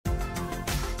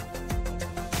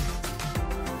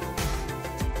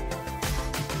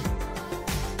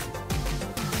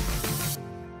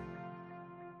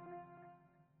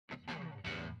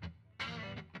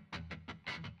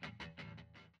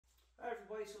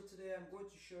Alright, so today I'm going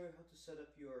to show you how to set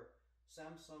up your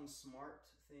Samsung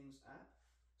SmartThings app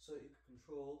so that you can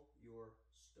control your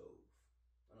stove.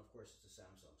 And of course it's a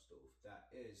Samsung stove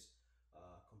that is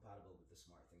compatible with the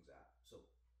SmartThings app. So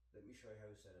let me show you how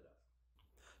to set it up.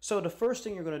 So the first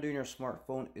thing you're going to do in your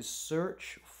smartphone is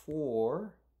search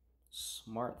for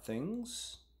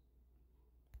SmartThings.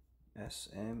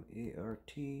 SmartThings.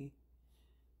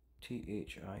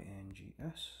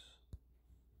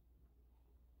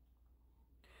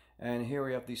 And here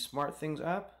we have the SmartThings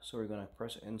app. So we're going to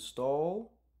press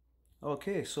install.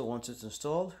 Okay, so once it's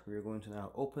installed, we're going to now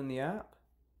open the app.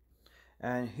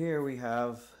 And here we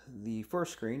have the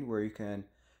first screen where you can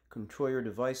control your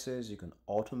devices, you can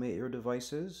automate your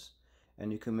devices,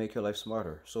 and you can make your life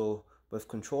smarter. So with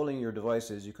controlling your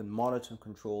devices, you can monitor and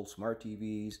control smart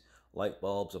TVs, light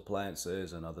bulbs,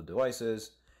 appliances, and other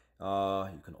devices.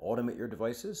 You can automate your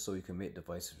devices, so you can make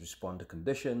devices respond to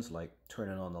conditions like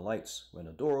turning on the lights when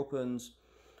the door opens,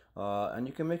 and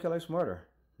you can make your life smarter.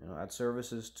 Add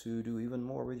services to do even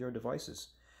more with your devices.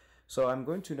 So I'm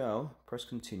going to now press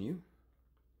continue,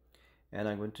 and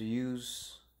I'm going to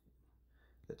use,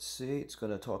 let's see, it's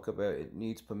going to talk about it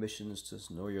needs permissions to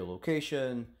know your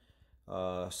location,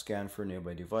 scan for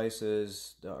nearby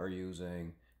devices that are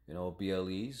using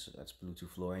BLEs, that's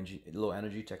Bluetooth low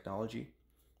energy technology.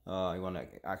 You want to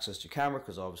access your camera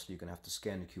because obviously you're going to have to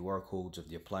scan the QR codes of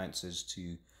the appliances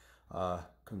to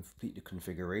complete the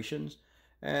configurations,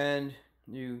 and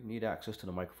you need access to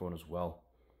the microphone as well.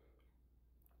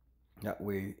 That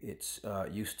way it's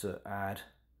used to add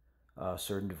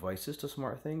certain devices to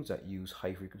SmartThings that use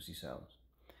high frequency sounds.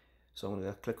 So I'm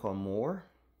going to click on more,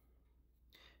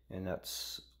 and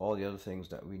that's all the other things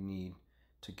that we need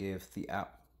to give the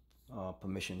app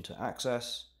permission to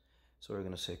access. So we're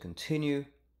going to say continue.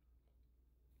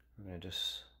 We're going to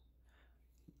just,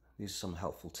 these are some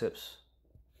helpful tips.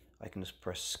 I can just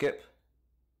press skip,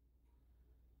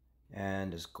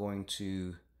 and it's going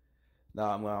to,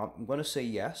 now I'm going to say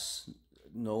yes,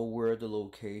 know where the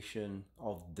location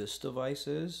of this device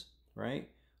is, right?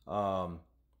 While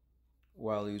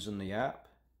using the app,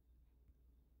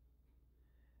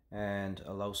 and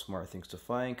allow SmartThings to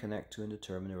find, connect to, and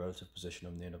determine the relative position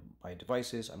of nearby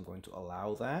devices. I'm going to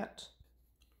allow that.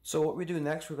 So what we do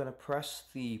next, we're going to press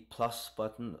the plus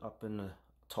button up in the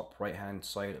top right hand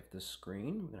side of the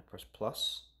screen. We're going to press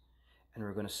plus, and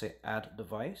we're going to say add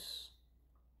device.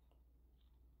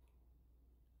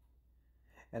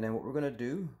 And then what we're going to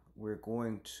do, we're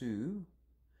going to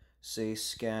say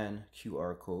scan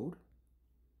QR code.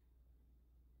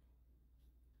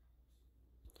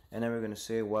 And then we're going to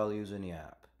say while using the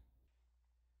app.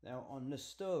 Now on the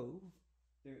stove,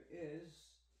 there is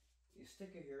a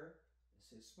sticker here. It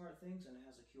says SmartThings and it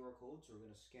has a QR code, so we're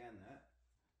going to scan that.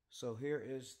 So here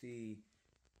is the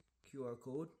QR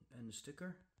code and the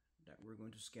sticker that we're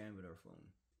going to scan with our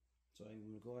phone. So I'm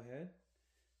going to go ahead,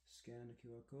 scan the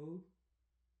QR code.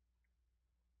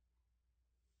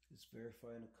 It's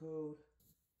verifying the code.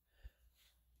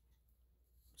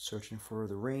 Searching for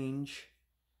the range.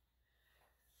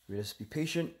 Just be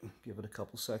patient, give it a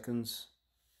couple seconds.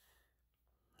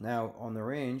 Now on the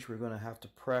range, we're going to have to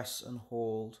press and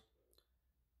hold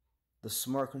the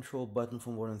Smart Control button for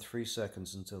more than 3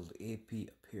 seconds until the AP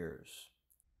appears.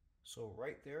 So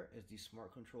right there is the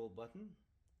Smart Control button.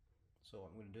 So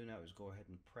what I'm going to do now is go ahead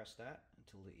and press that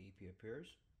until the AP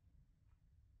appears.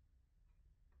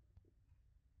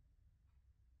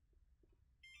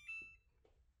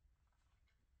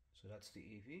 So that's the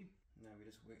AP. Now we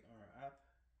just wait on our app.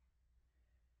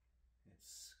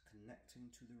 It's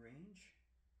connecting to the range.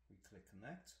 We click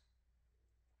connect.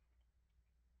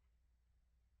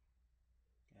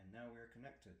 And now we're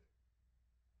connected.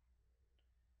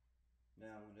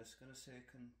 Now I'm just going to say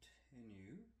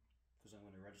continue, because I'm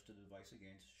going to register the device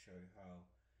again to show you how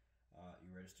you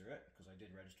register it, because I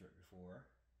did register it before.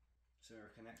 So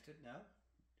we're connected now.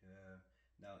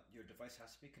 Now your device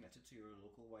has to be connected to your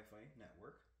local Wi-Fi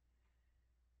network.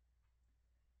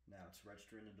 Now it's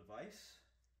registering the device,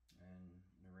 and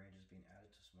the range is being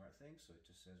added to SmartThings, so it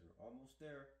just says we're almost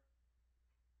there.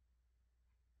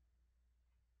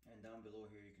 And down below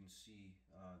here you can see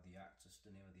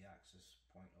the name of the access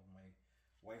point of my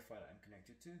Wi-Fi that I'm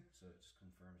connected to. So it just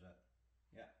confirms that,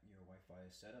 yeah, your Wi-Fi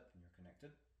is set up and you're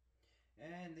connected.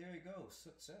 And there you go,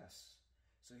 success.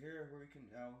 So here where we can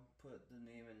now put the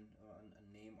name in and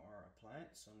name our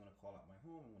appliance. So I'm going to call out my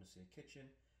home, I'm going to say kitchen,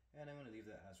 and I'm going to leave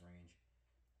that as range.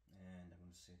 And I'm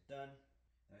going to say done.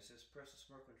 Now it says press the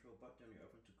Smart Control button on your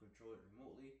oven to control it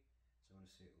remotely. So I'm going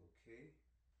to say OK.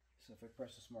 So if I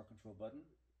press the Smart Control button,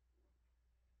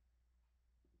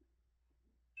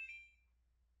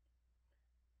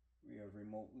 we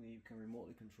you can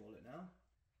remotely control it now.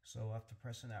 So after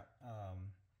pressing that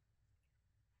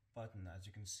button, as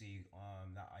you can see,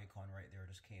 that icon right there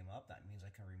just came up. That means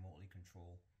I can remotely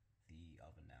control the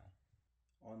oven now.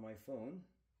 On my phone,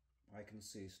 I can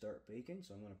say start baking,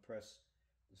 so I'm going to press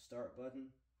the start button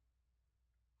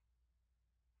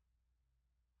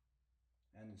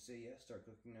and say yes, start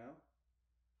cooking now.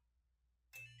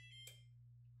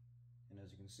 And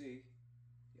as you can see,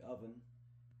 the oven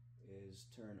is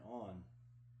turned on,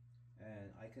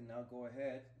 and I can now go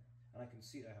ahead and I can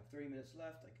see I have 30 minutes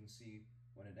left. I can see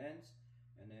when it ends,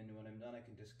 and then when I'm done I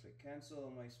can just click cancel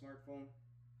on my smartphone,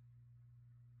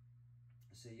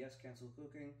 say yes, cancel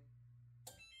cooking,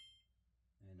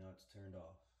 and now it's turned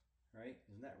off. Right?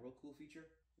 Isn't that a real cool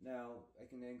feature? Now I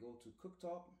can then go to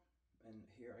cooktop, and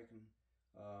here I can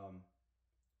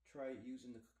try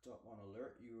using the cooktop on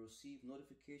alert. You will receive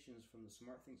notifications from the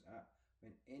SmartThings app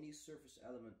when any surface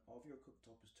element of your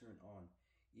cooktop is turned on,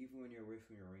 even when you're away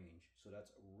from your range. So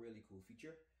that's a really cool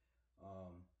feature.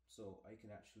 So I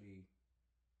can actually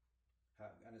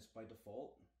have, and it's by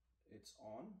default, it's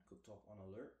on, cooktop on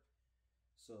alert.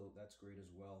 So that's great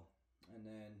as well. And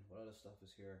then what other stuff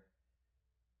is here?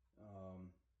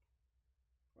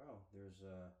 Wow, there's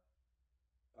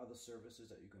other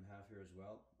services that you can have here as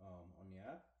well on the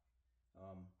app.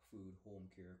 Food,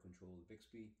 home care, control,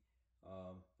 Bixby.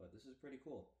 But this is pretty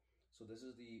cool. So this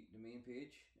is the main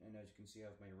page, and as you can see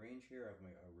I have my range here, I have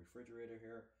my refrigerator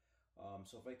here.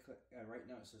 So if I click, and right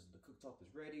now it says the cooktop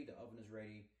is ready, the oven is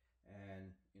ready,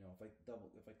 and you know, if I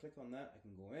click on that, I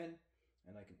can go in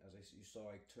and I can, as you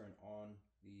saw, I turn on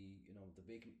the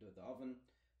the oven.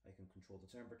 I can control the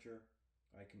temperature.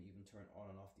 I can even turn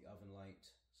on and off the oven light.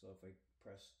 So if I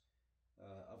press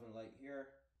oven light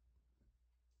here,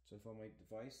 so if on my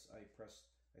device I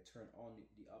turn on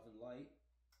the oven light,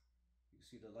 you can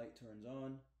see the light turns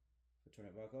on. If I turn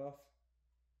it back off,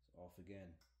 it's off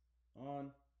again. On,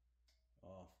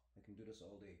 off. I can do this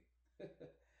all day.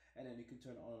 And then you can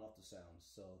turn on and off the sounds.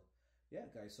 So yeah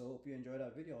guys, so I hope you enjoyed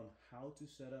that video on how to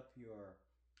set up your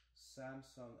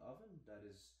Samsung oven that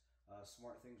is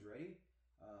SmartThings ready,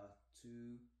 to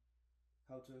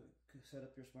how to set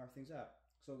up your SmartThings app.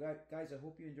 So guys, I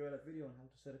hope you enjoyed that video on how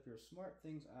to set up your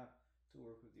SmartThings app to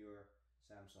work with your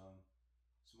Samsung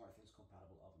SmartThings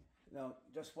compatible oven. Now,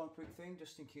 just one quick thing,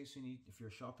 just in case you need, if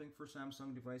you're shopping for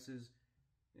Samsung devices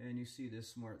and you see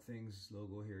this SmartThings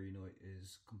logo here, you know it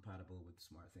is compatible with the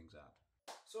SmartThings app.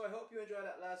 So I hope you enjoyed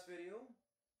that last video.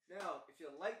 Now, if you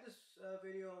liked this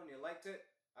video and you liked it,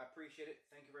 I appreciate it.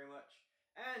 Thank you very much.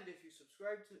 And if you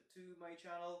subscribe to my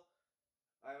channel,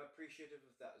 I'm appreciative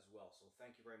of that as well. So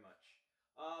thank you very much.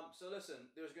 So listen,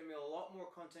 there's going to be a lot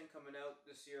more content coming out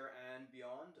this year and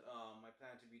beyond. I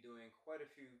plan to be doing quite a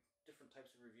few different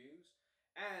types of reviews,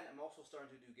 and I'm also starting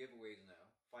to do giveaways now,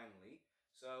 finally.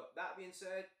 So that being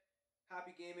said,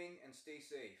 happy gaming and stay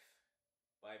safe.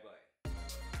 Bye bye.